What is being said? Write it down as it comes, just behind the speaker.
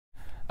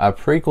A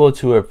prequel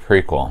to a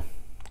prequel.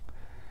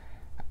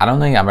 I don't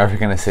think I'm ever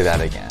gonna say that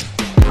again.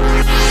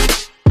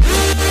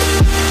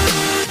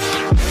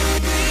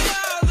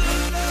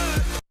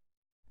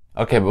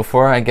 Okay,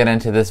 before I get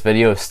into this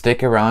video,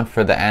 stick around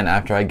for the end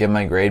after I give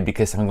my grade,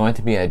 because I'm going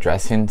to be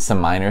addressing some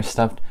minor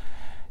stuff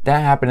that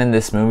happened in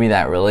this movie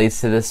that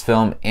relates to this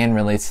film and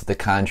relates to the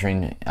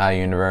Conjuring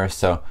universe,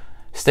 so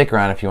stick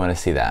around if you want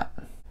to see that.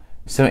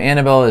 So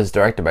Annabelle is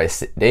directed by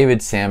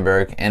David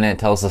Sandberg, and it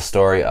tells the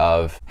story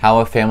of how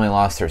a family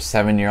lost their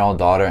 7-year-old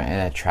daughter in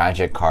a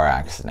tragic car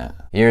accident.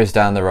 Years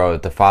down the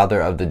road, the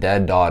father of the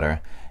dead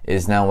daughter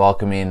is now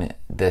welcoming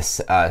this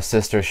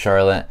sister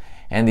Charlotte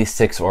and these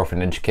 6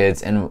 orphanage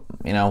kids, and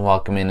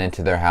welcoming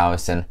into their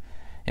house and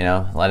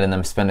letting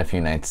them spend a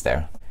few nights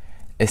there.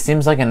 It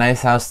seems like a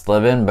nice house to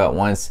live in, but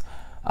once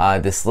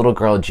this little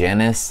girl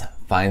Janice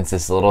finds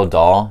this little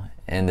doll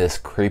in this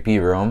creepy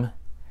room,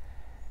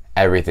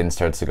 everything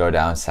starts to go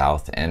down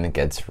south and it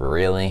gets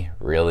really,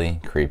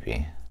 really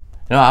creepy.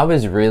 I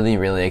was really,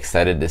 really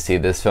excited to see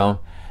this film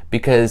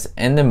because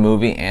in the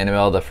movie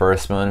Annabelle, the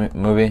first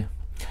movie,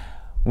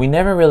 we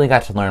never really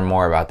got to learn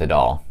more about the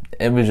doll.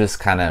 It was just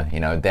kind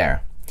of,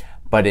 there.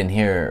 But in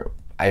here,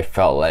 I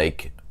felt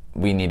like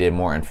we needed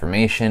more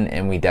information,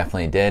 and we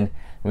definitely did.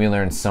 We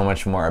learned so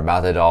much more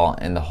about the doll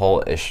and the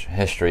whole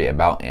history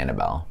about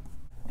Annabelle.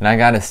 And I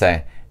gotta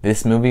say,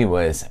 this movie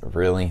was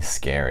really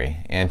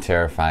scary and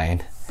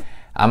terrifying.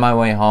 On my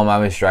way home, I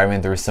was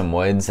driving through some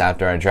woods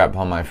after I dropped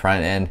home my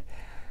front end.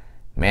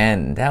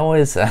 Man, that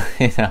was,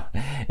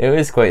 it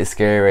was quite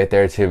scary right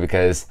there too,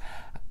 because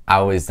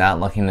I was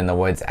not looking in the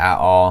woods at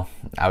all.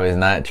 I was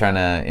not trying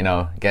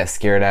to, get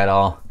scared at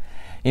all.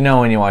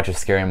 When you watch a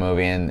scary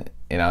movie and,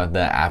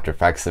 the after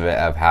effects of it,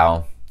 of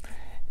how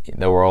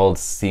the world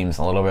seems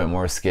a little bit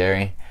more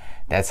scary.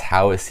 That's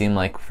how it seemed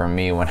like for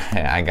me when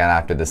I got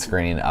after the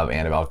screening of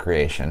Annabelle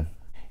Creation.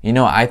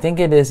 I think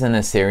it isn't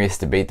a serious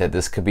debate that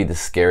this could be the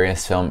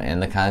scariest film in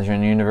the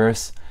Conjuring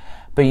universe.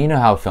 But you know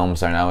how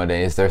films are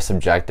nowadays. They're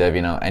subjective.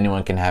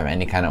 Anyone can have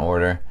any kind of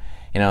order.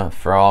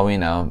 For all we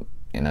know,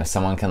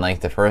 someone can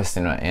like the first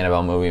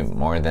Annabelle movie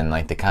more than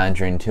like The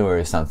Conjuring 2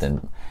 or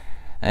something.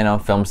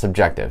 Film's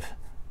subjective.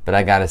 But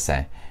I gotta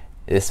say,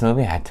 this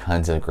movie had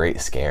tons of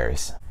great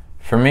scares.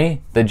 For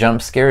me, the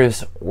jump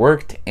scares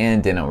worked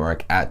and didn't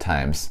work at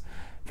times.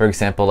 For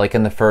example, like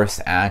in the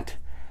first act,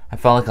 I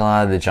felt like a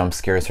lot of the jump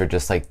scares were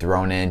just like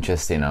thrown in,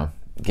 just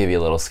give you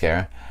a little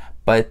scare.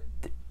 But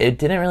it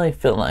didn't really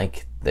feel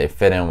like they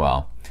fit in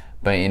well.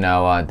 But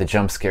the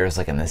jump scares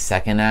like in the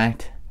second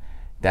act,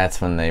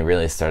 that's when they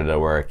really started to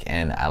work,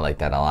 and I like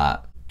that a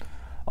lot.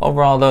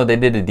 Overall though, they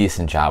did a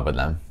decent job with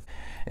them.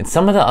 And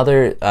some of the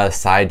other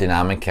side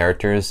dynamic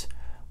characters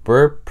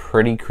were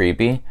pretty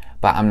creepy,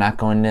 but I'm not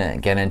going to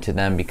get into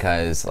them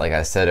because, like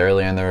I said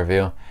earlier in the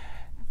review,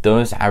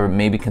 those I would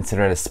maybe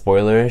consider as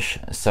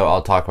spoilerish, so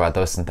I'll talk about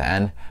those at the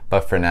end.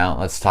 But for now,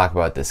 let's talk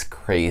about this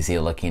crazy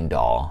looking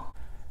doll.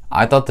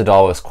 I thought the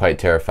doll was quite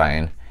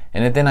terrifying,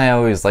 and the thing I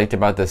always liked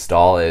about this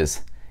doll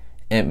is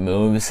it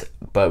moves,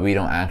 but we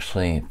don't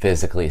actually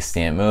physically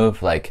see it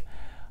move. Like,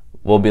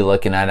 we'll be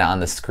looking at it on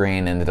the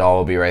screen and the doll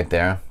will be right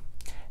there,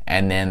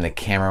 and then the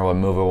camera would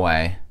move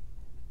away,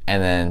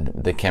 and then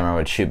the camera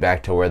would shoot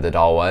back to where the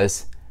doll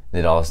was.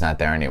 The doll's not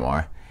there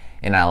anymore.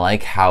 And I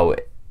like how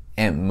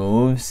it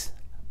moves,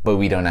 but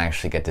we don't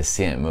actually get to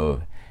see it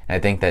move. And I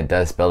think that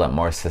does build up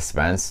more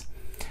suspense.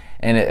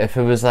 And if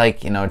it was like,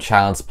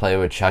 Child's Play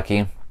with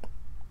Chucky,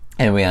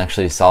 and we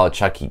actually saw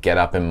Chucky get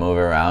up and move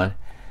around,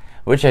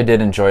 which I did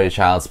enjoy.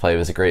 Child's Play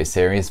was a great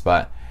series,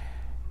 but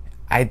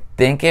I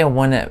think it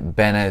wouldn't have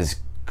been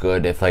as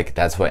good if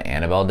that's what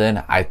Annabelle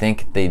did. I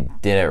think they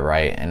did it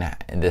right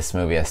in this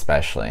movie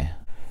especially.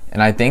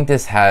 And I think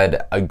this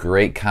had a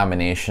great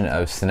combination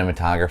of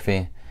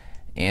cinematography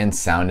and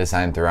sound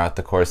design throughout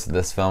the course of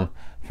this film.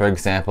 For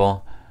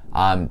example,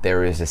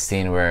 there was a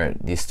scene where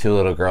these 2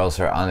 little girls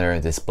are under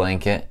this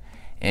blanket,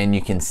 and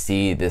you can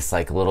see this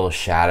little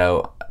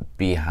shadow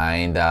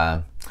behind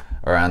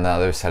or on the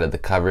other side of the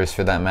covers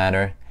for that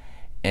matter,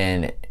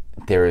 and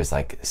there was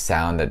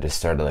sound that just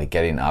started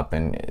getting up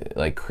and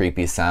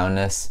creepy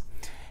soundness,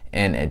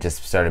 and it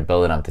just started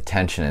building up the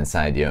tension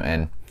inside you.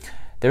 And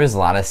there was a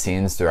lot of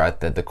scenes throughout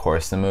the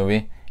course of the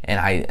movie, and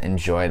I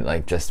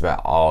enjoyed just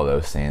about all of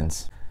those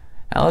scenes.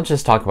 Now let's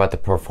just talk about the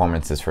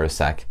performances for a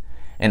sec.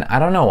 And I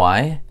don't know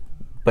why,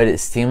 but it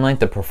seemed like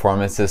the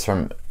performances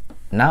from,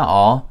 not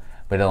all,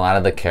 but a lot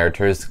of the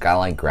characters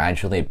got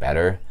gradually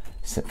better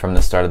from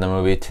the start of the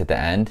movie to the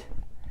end.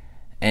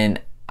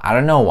 And I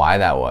don't know why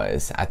that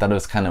was. I thought it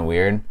was kind of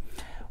weird.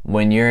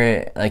 When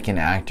you're an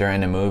actor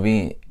in a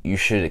movie, you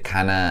should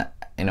kind of,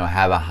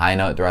 have a high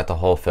note throughout the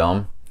whole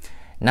film.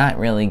 Not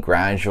really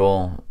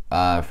gradual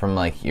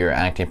from your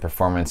acting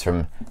performance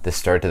from the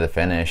start to the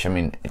finish. I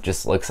mean, it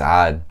just looks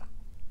odd.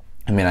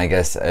 I mean, I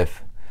guess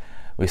if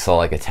we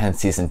saw a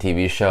 10-season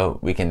TV show,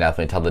 we can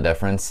definitely tell the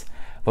difference.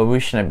 But we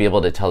shouldn't be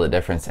able to tell the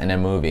difference in a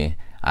movie.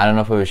 I don't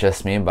know if it was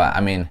just me, but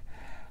I mean,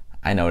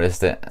 I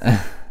noticed it.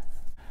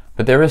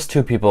 But there was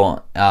 2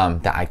 people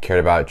that I cared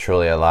about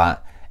truly a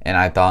lot, and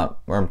I thought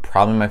were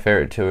probably my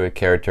favorite two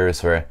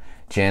characters were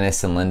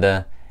Janice and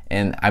Linda.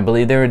 And I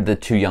believe they were the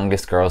two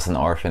youngest girls in the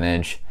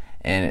orphanage,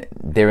 and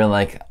they were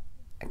like,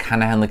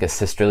 kind of had like a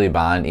sisterly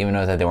bond, even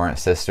though that they weren't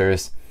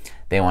sisters.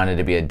 They wanted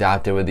to be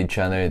adopted with each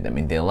other. I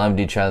mean, they loved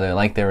each other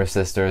like they were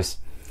sisters,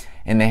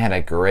 and they had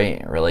a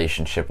great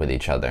relationship with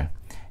each other.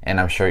 And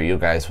I'm sure you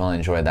guys will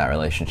enjoy that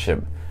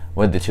relationship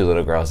with the two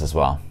little girls as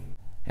well.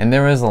 And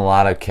there was a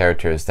lot of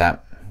characters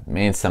that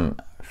made some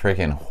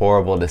freaking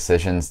horrible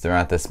decisions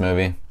throughout this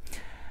movie.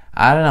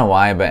 I don't know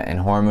why, but in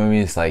horror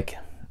movies, like,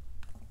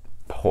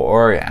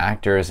 horror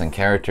actors and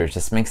characters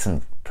just make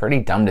some pretty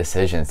dumb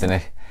decisions, and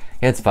it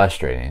gets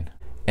frustrating.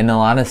 In a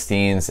lot of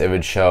scenes, it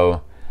would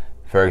show,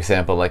 for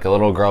example, like a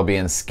little girl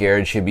being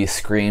scared, she'd be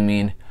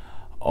screaming,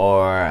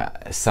 or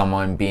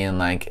someone being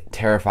like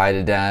terrified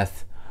to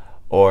death,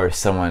 or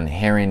someone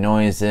hearing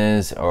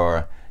noises,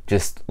 or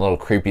just little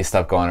creepy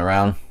stuff going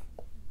around.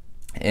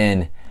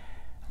 And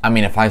I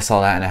mean, if I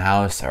saw that in a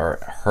house, or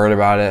heard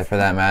about it for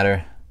that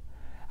matter,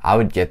 I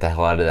would get the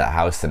hell out of that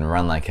house and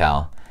run like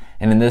hell.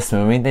 And in this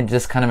movie, they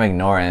just kind of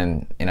ignore it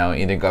and, you know,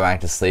 either go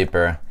back to sleep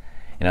or,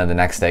 you know, the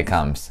next day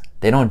comes.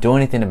 They don't do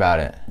anything about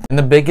it. And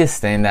the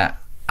biggest thing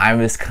that I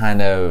was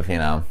kind of, you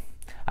know,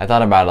 I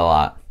thought about a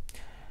lot.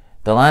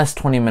 The last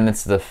 20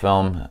 minutes of the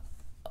film,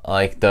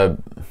 like the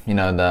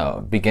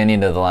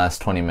beginning of the last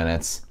 20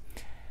 minutes,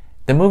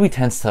 the movie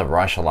tends to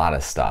rush a lot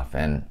of stuff.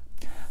 And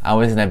I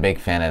wasn't a big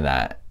fan of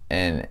that.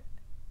 And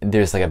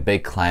there's like a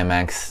big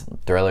climax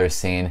thriller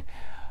scene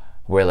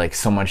where like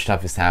so much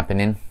stuff is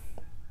happening,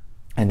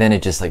 and then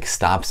it just like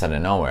stops out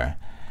of nowhere,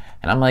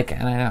 and I'm like,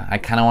 I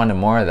kind of wanted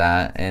more of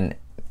that, and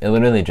it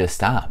literally just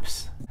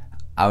stops.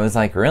 I was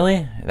like,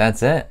 really?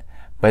 That's it?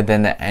 But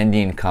then the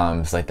ending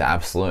comes, like the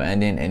absolute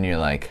ending, and you're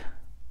like,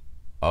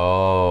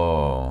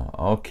 oh,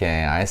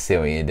 okay, I see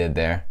what you did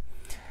there.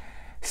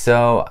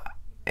 So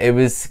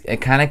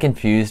it kind of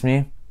confused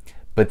me,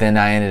 but then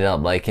I ended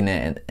up liking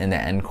it in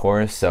the end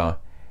course. So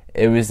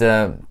it was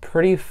a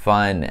pretty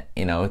fun,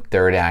 you know,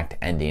 third act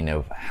ending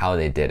of how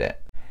they did it.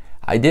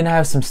 I did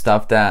have some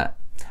stuff that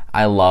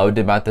I loved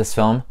about this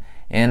film,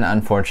 and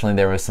unfortunately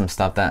there was some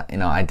stuff that, you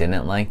know, I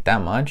didn't like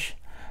that much.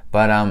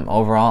 But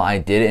overall, I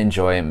did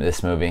enjoy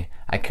this movie.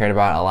 I cared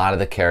about a lot of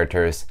the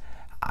characters.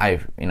 I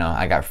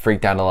got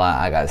freaked out a lot.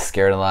 I got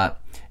scared a lot.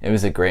 It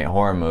was a great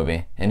horror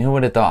movie. And who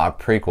would have thought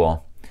a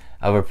prequel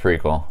of a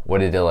prequel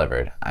would have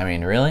delivered? I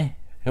mean, really?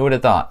 Who would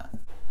have thought?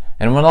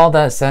 And with all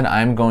that said,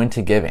 I'm going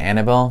to give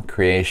Annabelle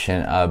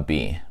Creation a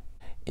B.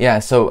 Yeah,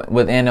 so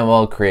with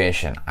Annabelle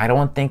Creation, I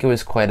don't think it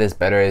was quite as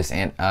better as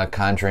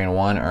Conjuring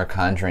 1 or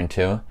Conjuring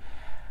 2,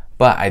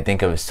 but I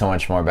think it was so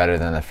much more better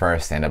than the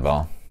first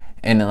Annabelle.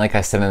 And like I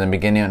said in the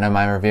beginning of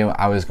my review,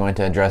 I was going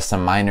to address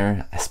some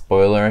minor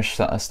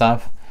spoilerish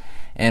stuff.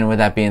 And with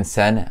that being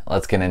said,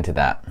 let's get into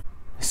that.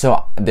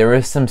 So there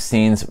were some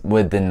scenes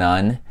with the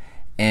nun,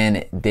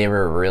 and they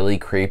were really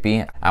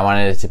creepy. I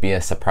wanted it to be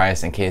a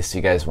surprise in case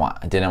you guys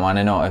didn't want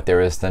to know if there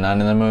was the nun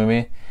in the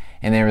movie.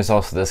 And there was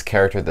also this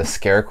character, the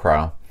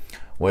Scarecrow,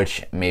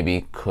 which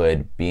maybe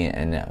could be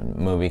in a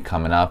movie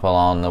coming up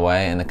along the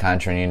way in the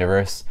Conjuring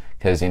universe,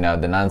 because, you know,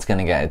 the nun's going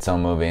to get its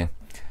own movie.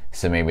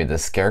 So maybe the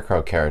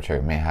Scarecrow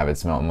character may have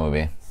its own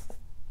movie.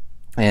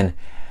 And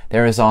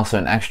there is also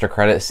an extra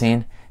credit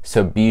scene,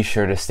 so be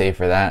sure to stay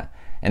for that.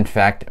 In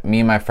fact, me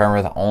and my friend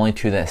were the only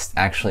two that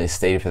actually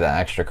stayed for that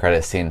extra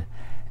credit scene.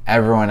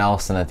 Everyone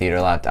else in the theater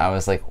left. I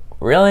was like,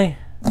 really?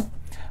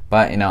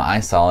 But, you know,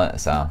 I saw it,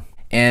 so.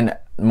 And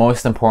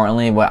most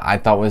importantly, what I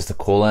thought was the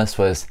coolest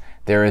was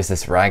there is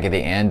this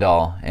Raggedy Ann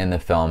doll in the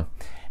film.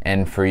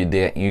 And for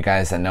you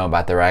guys that know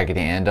about the Raggedy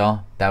Ann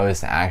doll, that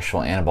was the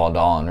actual Annabelle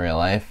doll in real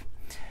life.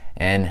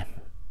 And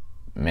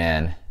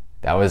man,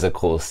 that was a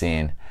cool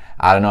scene.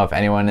 I don't know if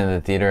anyone in the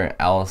theater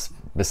else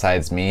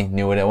besides me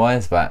knew what it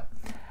was, but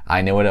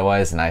I knew what it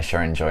was, and I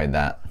sure enjoyed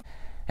that.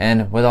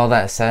 And with all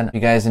that said, if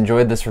you guys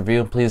enjoyed this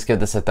review, please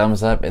give this a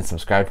thumbs up and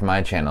subscribe to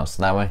my channel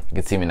so that way you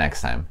can see me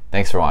next time.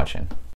 Thanks for watching.